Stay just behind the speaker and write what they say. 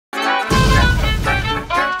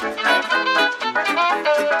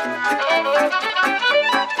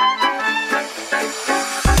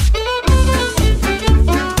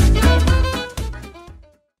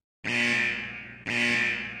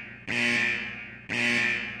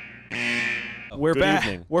We're Good back.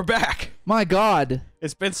 evening. We're back. My God.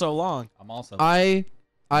 It's been so long. I'm also. I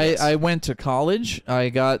went to college. I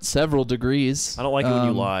got several degrees. I don't like it when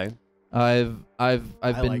you lie. I've like it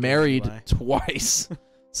been when you married lie. twice.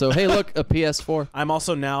 So hey, look, a PS4. I'm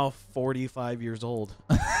also now 45 years old.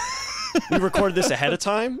 We recorded this ahead of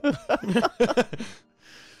time.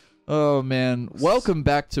 Oh man, welcome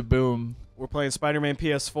back to Boom. We're playing Spider-Man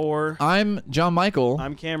PS4. I'm John Michael.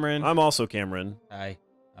 I'm Cameron. I'm also Cameron. Hi,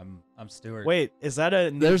 I'm Stewart. Wait, is that a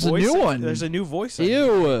new There's a voice? new one. There's a new voice.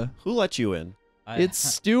 Ew, Who let you in? it's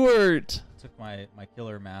Stewart. took my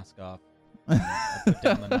killer mask off. I put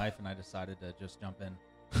down the knife and I decided to just jump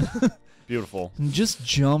in. Beautiful. Just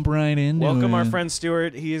jump right into Welcome it. our friend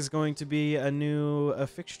Stewart. He is going to be a new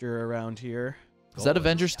fixture around here. Is that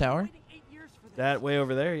Avengers Tower? That way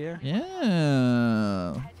over there, yeah.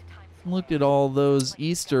 Yeah. Look at all those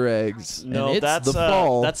Easter eggs. No, and it's that's the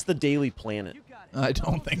fall. that's the Daily Planet. I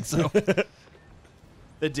don't think so.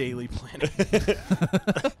 The Daily Planet.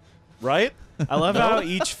 Right? I love how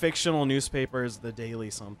each fictional newspaper is the Daily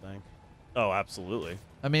something. Oh, absolutely.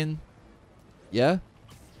 I mean, yeah.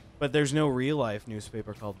 But there's no real life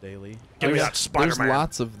newspaper called Daily. Give me There's- that Spider-Man. There's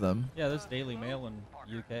lots of them. Yeah, there's Daily Mail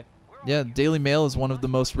in UK. Yeah, Daily Mail is one of the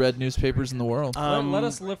most read newspapers in the world. Let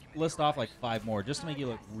us list off like 5 more just to make you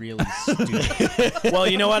look really stupid. Well,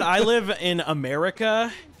 you know what? I live in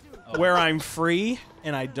America where I'm free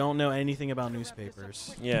and I don't know anything about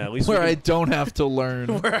newspapers. Yeah, at least where we I can- don't have to learn.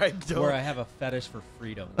 Where I don't. Where I have a fetish for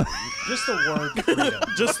freedom. Just the word freedom.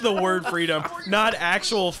 Just the word freedom, not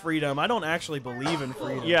actual freedom. I don't actually believe in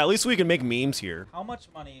freedom. Yeah, at least we can make memes here. How much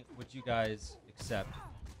money would you guys accept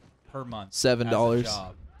per month? $7. as a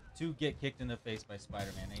job to get kicked in the face by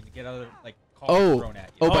Spider-Man and to get other like cars Oh. thrown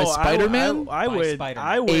at you? Oh, by Spider-Man? I By would. Spider-Man.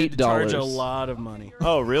 I would charge a $8. lot of money,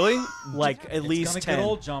 Oh, really? like at It's least gonna 10. get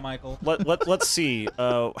old, John Michael. Let's see.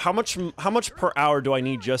 How much per hour do I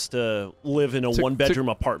need just to live in a To- 1-bedroom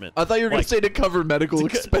apartment? I thought you were going Like- to say to cover medical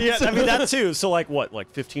expenses. Yeah, I mean that too. So like what?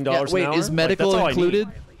 Like $15 Yeah, wait, an hour? is medical like, that's all I need.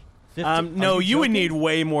 included? 50 No, Are you would joking? need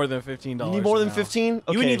way more than $15. You need more than an hour. 15? You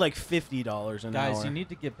would Okay. need like $50 an hour. Guys, you need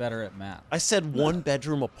to get better at math. I said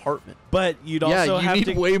 1-bedroom apartment. But you'd Yeah, also you have need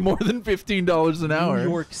to. way more than $15 an hour. New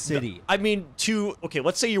York City. I mean, okay,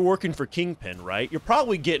 let's say you're working for Kingpin, right? You're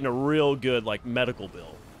probably getting a real good like medical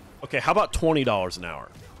bill. Okay, how about $20 an hour?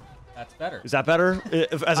 That's better. Is that better?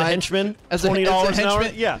 As a henchman, As a $20 an hour?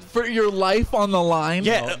 henchman, Yeah. for your life on the line.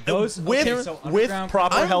 Yeah, No, those- with okay, so with underground-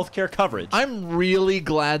 proper I'm- healthcare coverage. I'm really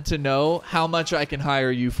glad to know how much I can hire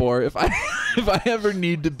you for if I if I ever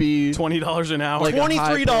need to be. $20 an hour. Like a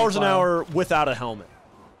 $23 an high-profile- hour without a helmet.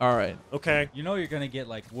 All right, Okay. You know you're gonna get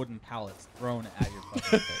like wooden pallets thrown at your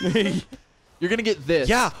fucking face. you're gonna get this.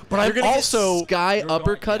 Yeah, but you're I'm gonna also get sky You're going-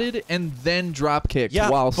 uppercutted and then drop kicked yeah,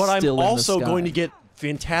 while but I'm still in also the sky. going to get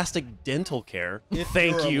fantastic dental care. If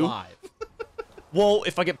Thank you're you. alive. Well,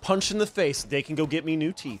 if I get punched in the face, they can go get me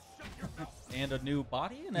new teeth. And a new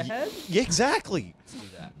body and a head. Yeah, exactly. Let's do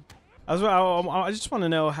that. I just want to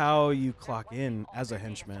know how you clock in as a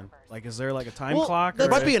henchman. Like, is there like a time Well, clock? There or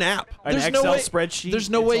might be an app. an There's Excel no way- spreadsheet. There's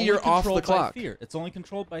no It's way only you're off the controlled by clock. Fear. It's only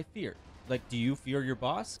controlled by fear. Like, do you fear your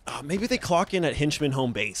boss? Maybe they clock in at Henchman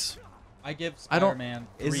home base. I give I don't- Spider-Man.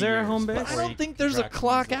 Is 3 there a years home base? before I don't he think there's a contracts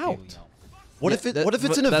clock measles out. polio. What Yeah, if it? that- What if it's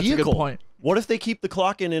but in a that's a good vehicle? point. What if they keep the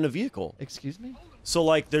clock in a vehicle? Excuse me. So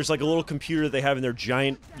like, there's like a little computer they have in their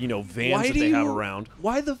giant, vans Why that do they you have around.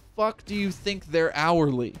 Why the fuck do you think they're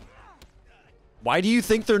hourly? Why do you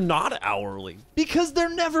think they're not hourly? Because they're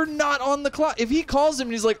never not on the clock. If he calls him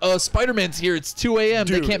and he's like, Spider-Man's here, it's 2 a.m.,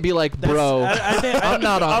 they Dude, can't be like, bro, I'm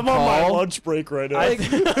not on I'm call. on my lunch break right now.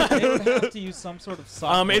 They would have to use some sort of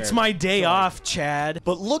software. It's my day off, Chad.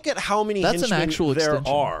 But look at how many That's an henchmen actual there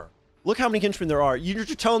extension. are. Look how many henchmen there are. You're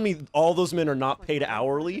just telling me all those men are not paid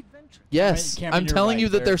hourly? Yes, Cameron, I'm you're telling right. you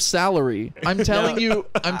that They're- their salary. I'm telling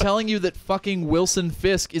you that fucking Wilson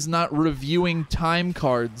Fisk is not reviewing time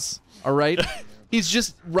cards. All right? He's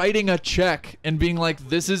just writing a check and being like,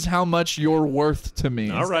 "This is how much you're worth to me."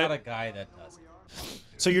 All He's right. not a guy that does it.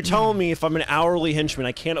 So you're telling me if I'm an hourly henchman,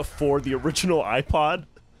 I can't afford the original iPod?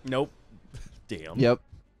 Nope. Damn. Yep.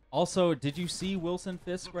 Also, did you see Wilson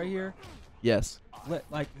Fisk right here? Yes.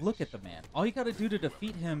 Look at the man. All you got to do to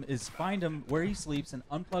defeat him is find him where he sleeps and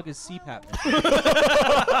unplug his CPAP.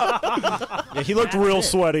 Yeah, he looked real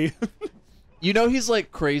sweaty. You know he's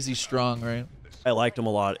like crazy strong, right? I liked him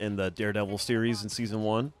a lot in the Daredevil series in season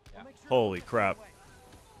 1. Holy crap.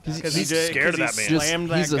 Because he's scared of that man.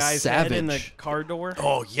 Slammed He's that a guy's head in the savage. car door.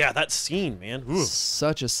 Oh, yeah, that scene, man. Ooh.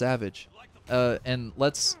 Such a savage. And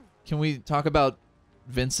can we talk about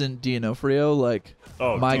Vincent D'Onofrio? Like,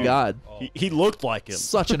 Oh, my dude. God. He looked like him.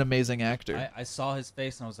 Such an amazing actor. I saw his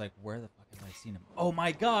face and I was like, where the fuck am I I seen him. Oh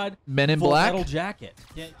my God! Men in Full Black? Metal Jacket.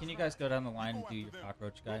 Can you guys go down the line and do your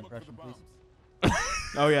cockroach guy impression, please?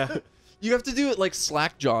 Oh yeah. You have to do it like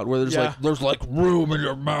Slackjawed, where there's Yeah. like room in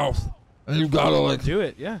your mouth, and you gotta like Do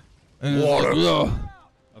it. Yeah. water.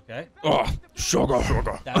 Okay. Sugar.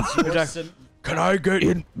 That's your Can I get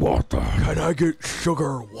In water. Can I get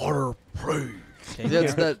sugar water, please? Okay, Yeah,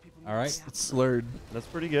 it's Cameron. that. All right. It's slurred. That's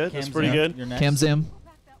pretty good. That's Cam's pretty up. good. You're next. Camzam.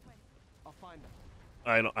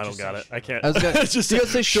 I don't got it. I can't. I was gonna, Just you gotta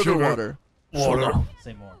say sugar water.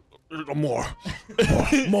 Say more. more.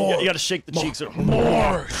 You got to shake the cheeks.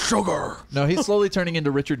 More sugar. No, he's slowly turning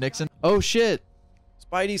into Richard Nixon. Oh shit!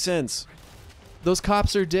 Spidey sense. Those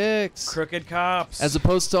cops are dicks. Crooked cops. As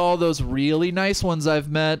opposed to all those really nice ones I've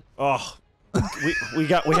met. Oh, we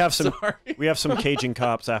have some Cajun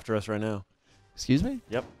cops after us right now. Excuse me?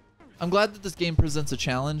 Yep. I'm glad that this game presents a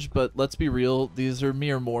challenge, but let's be real, these are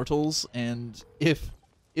mere mortals, and if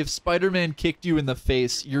Spider-Man kicked you in the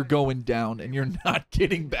face, you're going down and you're not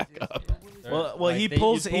getting back up. Well, he you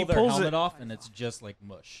pulls pull he their pulls helmet it off, and it's just like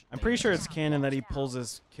mush. I'm pretty sure it's canon that he pulls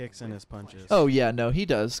his kicks and his punches. Oh yeah, no, he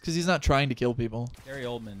does, because he's not trying to kill people. Gary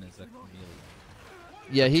Oldman is a chameleon.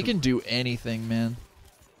 Yeah, he can do anything, man.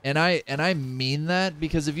 And I mean that,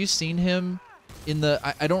 because have you seen him in the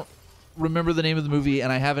I don't remember the name of the movie,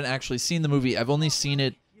 and I haven't actually seen the movie. I've only seen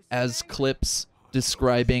it as clips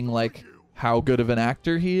describing like how good of an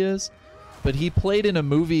actor he is. But he played in a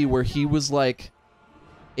movie where he was like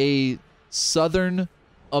a Southern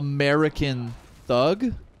American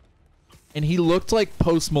thug, and he looked like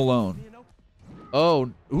Post Malone.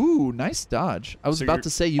 Oh, ooh, nice dodge. I was So about to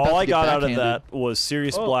say you. all about I to get got out of backhanded. that was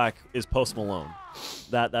Sirius Oh. Black is Post Malone.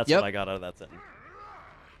 That's Yep. what I got out of that sentence.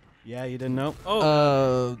 Yeah, you didn't know.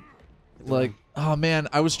 Oh. Like, oh man,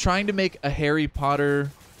 I was trying to make a Harry Potter,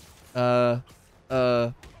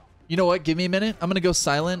 you know what? Give me a minute. I'm gonna go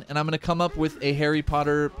silent, and I'm gonna come up with a Harry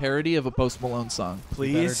Potter parody of a Post Malone song.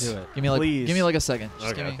 Please Better do it. Give me like a second.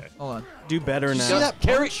 Just Okay, give me. okay. Hold on. do better See now. that?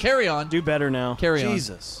 Carry on. Do better now. Carry on.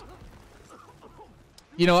 Jesus.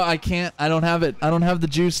 You know what? I can't. I don't have it. I don't have the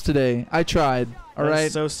juice today. I tried. All That's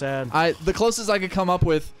right. so sad. The closest I could come up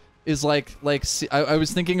with is like I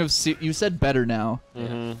was thinking of you said better now,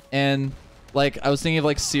 Mm-hmm. and like I was thinking of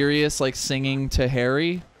like Sirius like singing to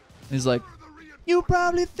Harry, and he's like, "You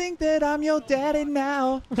probably think that I'm your daddy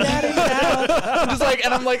now, daddy now." I'm just like,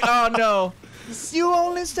 and I'm like, oh no, you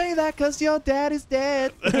only say that 'cause your daddy's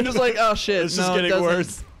dead. I'm just like, oh shit, It's no, just it getting doesn't.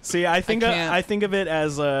 worse. See, I think can't. I think of it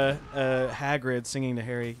as Hagrid singing to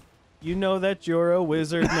Harry. You know that you're a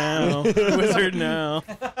wizard now, wizard now.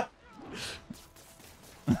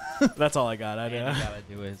 That's all I got. I And you know. gotta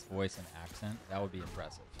do his voice and accent. That would be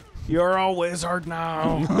impressive. You're a wizard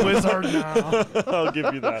now, wizard now. I'll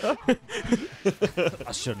give you that.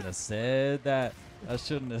 I shouldn't have said that. I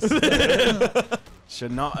shouldn't have said that.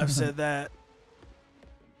 Should not have said that.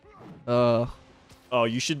 Oh,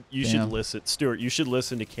 you should Damn. listen, Stewart. You should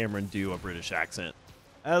listen to Cameron do a British accent.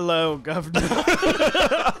 Hello, governor.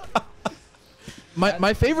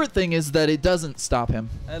 My favorite thing is that it doesn't stop him.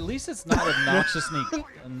 At least it's not obnoxiously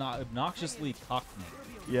cockney.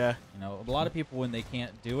 Yeah. You know, a lot of people when they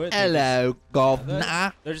can't do it, Hello,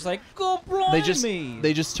 governor. they're just like, go blimey.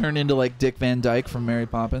 They just turn into like Dick Van Dyke from Mary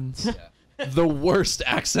Poppins. The worst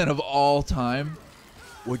accent of all time.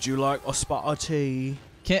 Would you like a spot of tea?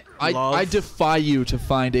 I defy you to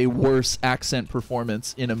find a worse accent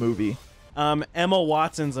performance in a movie. Emma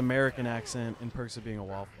Watson's American accent in Perks of Being a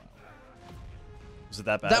Wallflower. Was it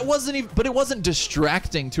that bad? That wasn't even, but it wasn't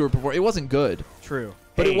distracting to her performance. It wasn't good, True.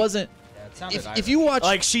 but Hey. it wasn't. Yeah, it sounded If you watch,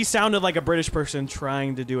 Like she sounded like a British person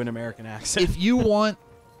trying to do an American accent. if you want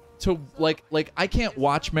to like I can't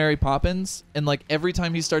watch Mary Poppins and like every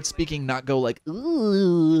time he starts speaking, not go like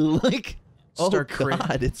ooh, like oh Start cring-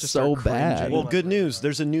 god, it's just so start bad. cringing. Well, good news.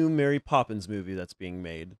 There's a new Mary Poppins movie that's being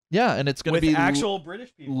made. Yeah, and it's gonna with be actual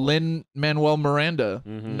British people. Lin-Manuel Miranda,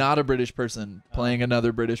 Mhm. not a British person, playing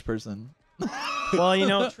another British person. Well, you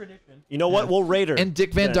know, tradition. You know what? We'll rate her. And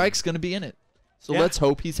Dick Van then. Dyke's going to be in it. So Yeah. let's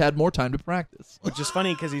hope he's had more time to practice. Which is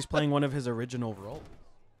funny because he's playing one of his original roles.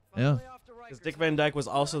 Yeah. Because Dick Van Dyke was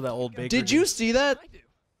also that old baker. Did you dude. see that?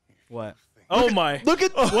 What? Oh my! Look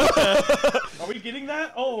at What the? Are we getting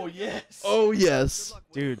that? Oh yes. Oh yes.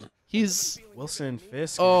 Dude, He's Wilson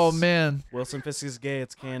Fisk. oh is- man. Wilson Fisk is gay.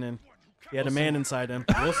 It's canon. He had a man inside him.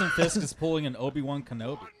 Wilson Fisk is pulling an Obi-Wan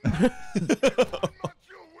Kenobi.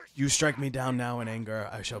 You strike me down now in anger,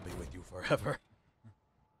 I shall be with you forever.